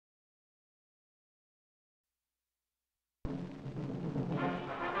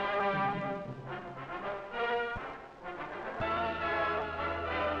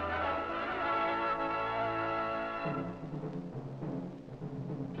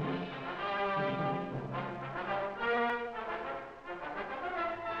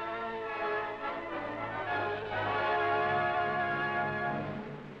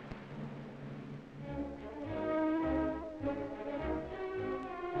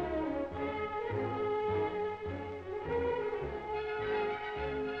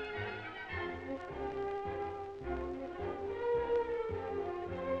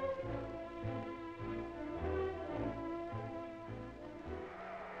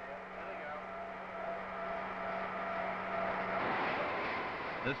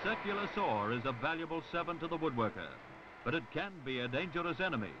The circular saw is a valuable servant to the woodworker, but it can be a dangerous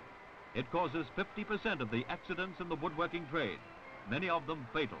enemy. It causes 50% of the accidents in the woodworking trade, many of them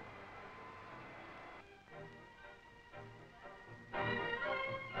fatal.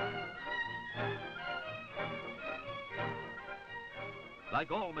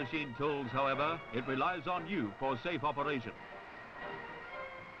 Like all machine tools, however, it relies on you for safe operation.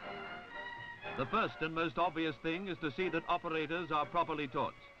 The first and most obvious thing is to see that operators are properly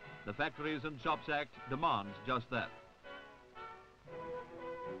taught. The Factories and Shops Act demands just that.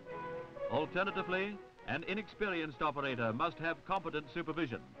 Alternatively, an inexperienced operator must have competent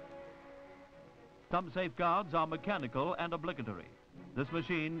supervision. Some safeguards are mechanical and obligatory. This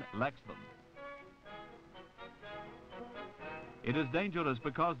machine lacks them. It is dangerous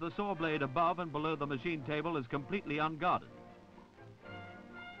because the saw blade above and below the machine table is completely unguarded.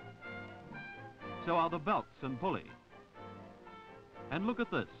 So are the belts and pulley. And look at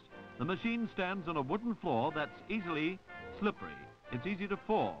this. The machine stands on a wooden floor that's easily slippery. It's easy to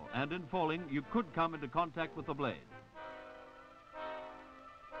fall, and in falling, you could come into contact with the blade.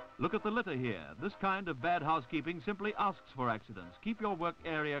 Look at the litter here. This kind of bad housekeeping simply asks for accidents. Keep your work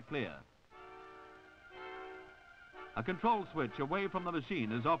area clear. A control switch away from the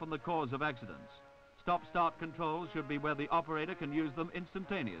machine is often the cause of accidents. Stop-start controls should be where the operator can use them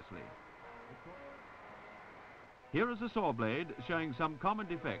instantaneously. Here is a saw blade showing some common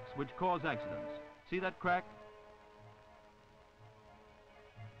defects which cause accidents. See that crack?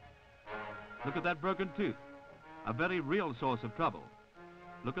 Look at that broken tooth, a very real source of trouble.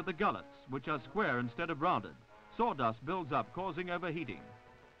 Look at the gullets, which are square instead of rounded. Sawdust builds up, causing overheating.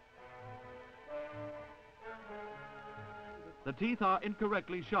 The teeth are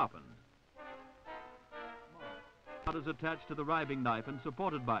incorrectly sharpened. It is attached to the riving knife and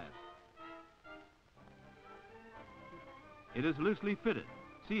supported by it. It is loosely fitted.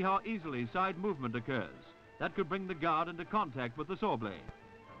 See how easily side movement occurs. That could bring the guard into contact with the saw blade.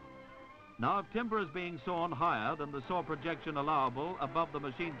 Now, if timber is being sawn higher than the saw projection allowable above the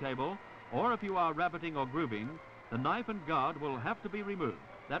machine table, or if you are rabbiting or grooving, the knife and guard will have to be removed.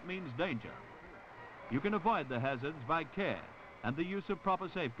 That means danger. You can avoid the hazards by care and the use of proper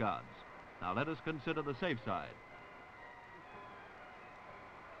safeguards. Now let us consider the safe side.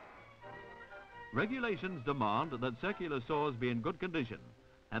 Regulations demand that circular saws be in good condition,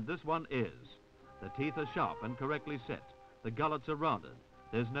 and this one is. The teeth are sharp and correctly set. The gullets are rounded.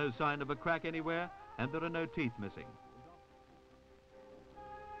 There's no sign of a crack anywhere, and there are no teeth missing.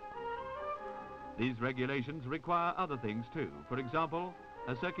 These regulations require other things too. For example,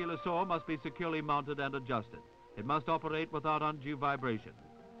 a circular saw must be securely mounted and adjusted. It must operate without undue vibration.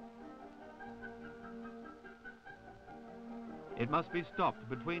 It must be stopped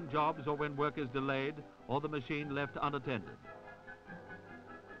between jobs or when work is delayed or the machine left unattended.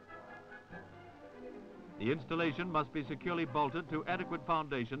 The installation must be securely bolted to adequate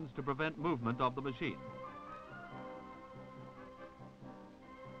foundations to prevent movement of the machine.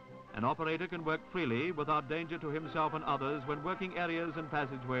 An operator can work freely without danger to himself and others when working areas and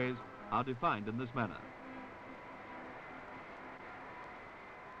passageways are defined in this manner.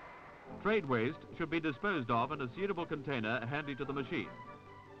 Trade waste should be disposed of in a suitable container handy to the machine.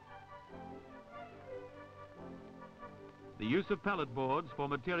 The use of pallet boards for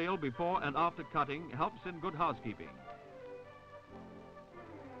material before and after cutting helps in good housekeeping.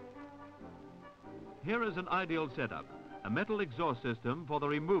 Here is an ideal setup. A metal exhaust system for the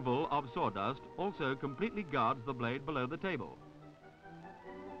removal of sawdust also completely guards the blade below the table.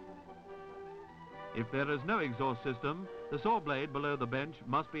 If there is no exhaust system, the saw blade below the bench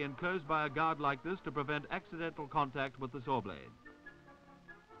must be enclosed by a guard like this to prevent accidental contact with the saw blade.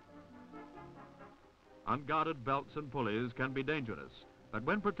 Unguarded belts and pulleys can be dangerous, but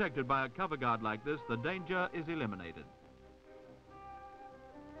when protected by a cover guard like this, the danger is eliminated.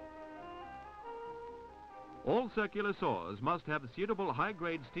 All circular saws must have suitable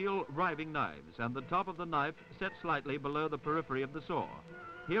high-grade steel riving knives and the top of the knife set slightly below the periphery of the saw.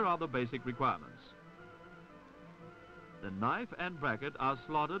 Here are the basic requirements. The knife and bracket are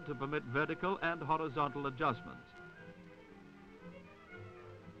slotted to permit vertical and horizontal adjustments.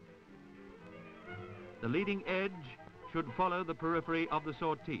 The leading edge should follow the periphery of the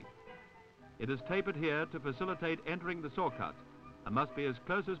saw teeth. It is tapered here to facilitate entering the saw cut and must be as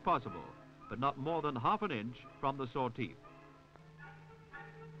close as possible, but not more than ½ an inch from the saw teeth.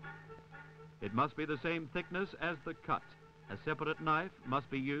 It must be the same thickness as the cut. A separate knife must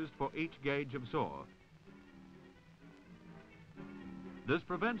be used for each gauge of saw. This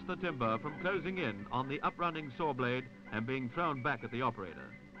prevents the timber from closing in on the uprunning saw blade and being thrown back at the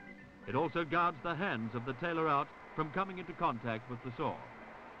operator. It also guards the hands of the tailor out from coming into contact with the saw.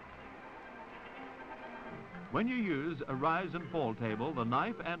 When you use a rise and fall table, the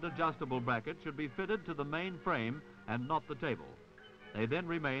knife and adjustable bracket should be fitted to the main frame and not the table. They then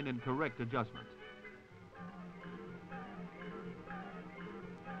remain in correct adjustment.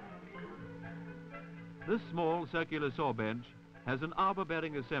 This small circular saw bench has an arbor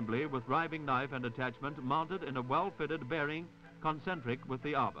bearing assembly with riving knife and attachment mounted in a well-fitted bearing concentric with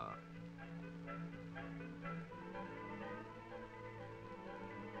the arbor.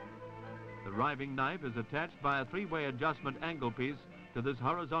 The riving knife is attached by a three-way adjustment angle piece to this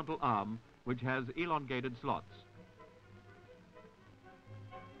horizontal arm, which has elongated slots.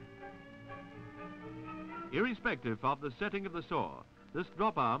 Irrespective of the setting of the saw, this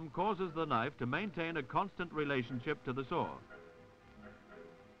drop arm causes the knife to maintain a constant relationship to the saw.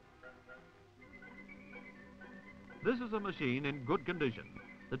 This is a machine in good condition.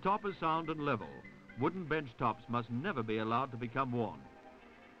 The top is sound and level. Wooden bench tops must never be allowed to become worn.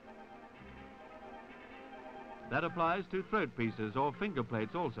 That applies to throat pieces or finger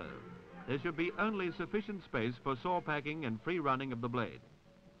plates also. There should be only sufficient space for saw packing and free running of the blade.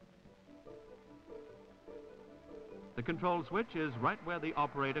 The control switch is right where the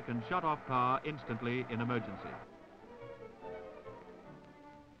operator can shut off power instantly in emergency.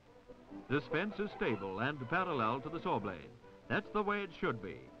 This fence is stable and parallel to the saw blade. That's the way it should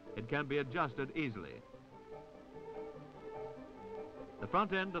be. It can be adjusted easily. The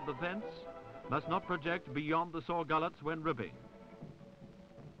front end of the fence must not project beyond the saw gullets when ripping.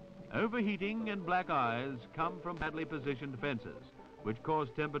 Overheating and black eyes come from badly positioned fences, which cause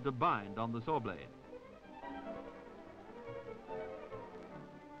timber to bind on the saw blade.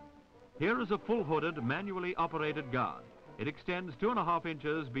 Here is a full-hooded, manually operated guard. It extends 2.5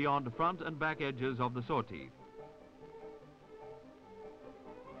 inches beyond the front and back edges of the saw teeth.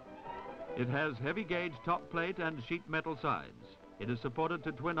 It has heavy gauge top plate and sheet metal sides. It is supported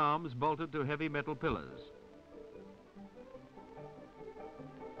to twin arms bolted to heavy metal pillars.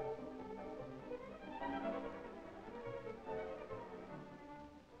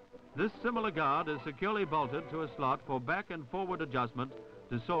 This similar guard is securely bolted to a slot for back and forward adjustment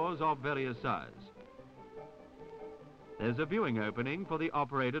to saws of various sizes. There's a viewing opening for the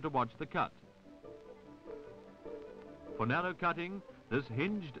operator to watch the cut. For narrow cutting, this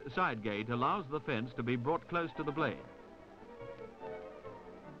hinged side gate allows the fence to be brought close to the blade.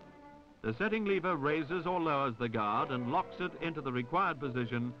 The setting lever raises or lowers the guard and locks it into the required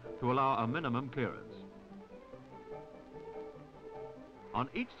position to allow a minimum clearance. On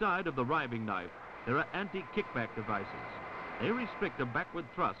each side of the riving knife, there are anti-kickback devices. They restrict a backward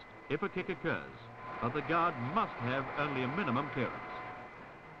thrust if a kick occurs, but the guard must have only a minimum clearance.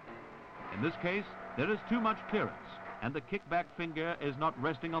 In this case, there is too much clearance, and the kickback finger is not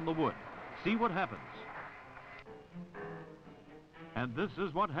resting on the wood. See what happens. And this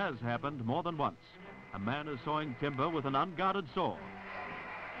is what has happened more than once. A man is sawing timber with an unguarded saw.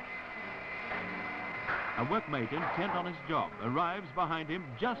 A workmate intent on his job arrives behind him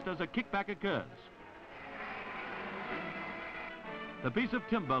just as a kickback occurs. The piece of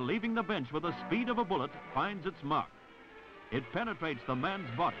timber leaving the bench with the speed of a bullet finds its mark. It penetrates the man's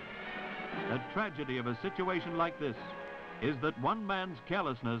body. The tragedy of a situation like this is that one man's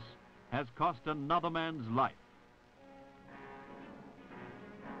carelessness has cost another man's life.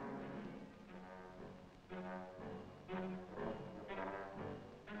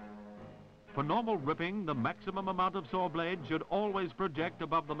 For normal ripping, the maximum amount of saw blade should always project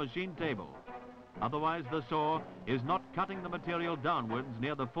above the machine table. Otherwise, the saw is not cutting the material downwards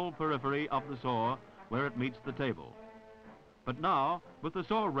near the full periphery of the saw where it meets the table. But now, with the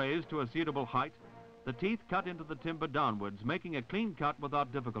saw raised to a suitable height, the teeth cut into the timber downwards, making a clean cut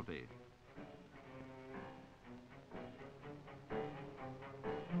without difficulty.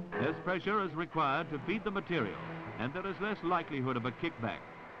 Less pressure is required to feed the material, and there is less likelihood of a kickback.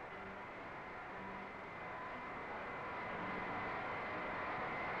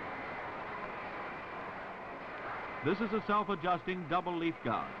 This is a self-adjusting double leaf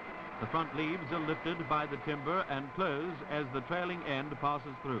guard. The front leaves are lifted by the timber and close as the trailing end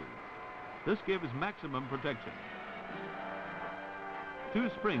passes through. This gives maximum protection. Two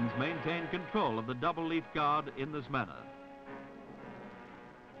springs maintain control of the double leaf guard in this manner.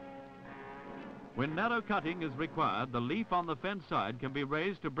 When narrow cutting is required, the leaf on the fence side can be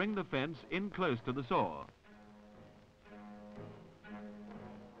raised to bring the fence in close to the saw.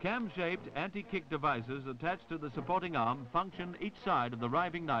 Cam-shaped anti-kick devices attached to the supporting arm function each side of the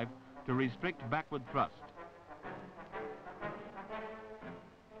riving knife to restrict backward thrust.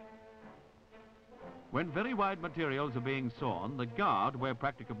 When very wide materials are being sawn, the guard, where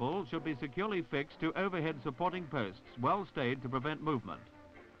practicable, should be securely fixed to overhead supporting posts, well stayed to prevent movement.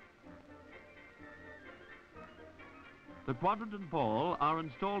 The quadrant and pawl are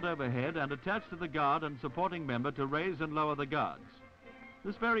installed overhead and attached to the guard and supporting member to raise and lower the guards.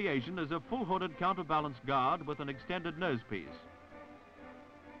 This variation is a full-hooded counterbalance guard with an extended nosepiece.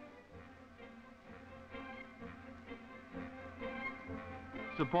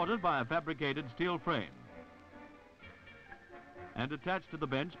 Supported by a fabricated steel frame and attached to the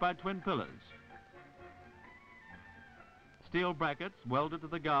bench by twin pillars. Steel brackets welded to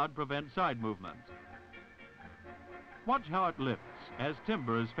the guard prevent side movement. Watch how it lifts as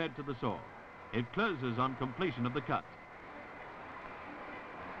timber is fed to the saw. It closes on completion of the cut.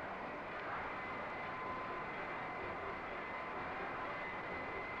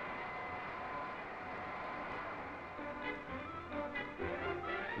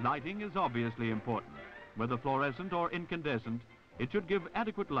 Lighting is obviously important. Whether fluorescent or incandescent, it should give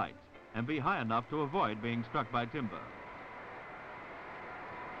adequate light and be high enough to avoid being struck by timber.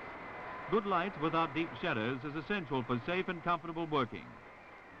 Good light without deep shadows is essential for safe and comfortable working.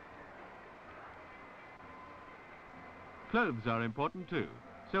 Clothes are important too,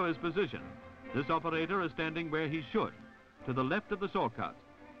 so is position. This operator is standing where he should, to the left of the saw cut.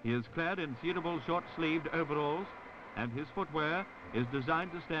 He is clad in suitable short-sleeved overalls, and his footwear is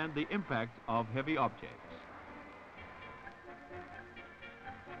designed to stand the impact of heavy objects.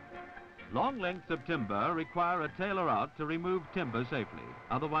 Long lengths of timber require a tailor out to remove timber safely.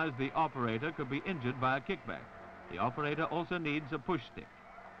 Otherwise, the operator could be injured by a kickback. The operator also needs a push stick.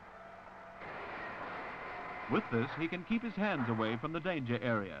 With this, he can keep his hands away from the danger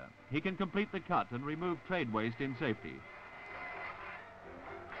area. He can complete the cut and remove trade waste in safety.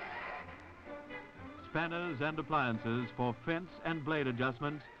 Spanners and appliances for fence and blade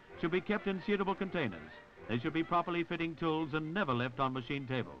adjustments should be kept in suitable containers. They should be properly fitting tools and never left on machine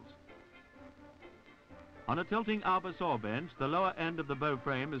tables. On a tilting arbor saw bench, the lower end of the bow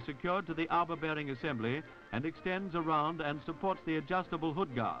frame is secured to the arbor bearing assembly and extends around and supports the adjustable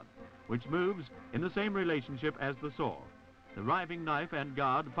hood guard, which moves in the same relationship as the saw. The riving knife and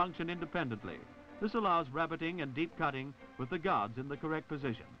guard function independently. This allows rabbiting and deep cutting with the guards in the correct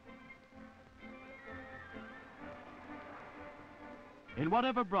position. In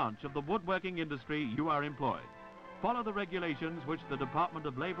whatever branch of the woodworking industry you are employed, follow the regulations which the Department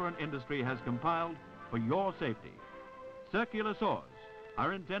of Labor and Industry has compiled for your safety. Circular saws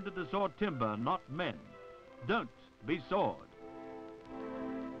are intended to saw timber, not men. Don't be sawed.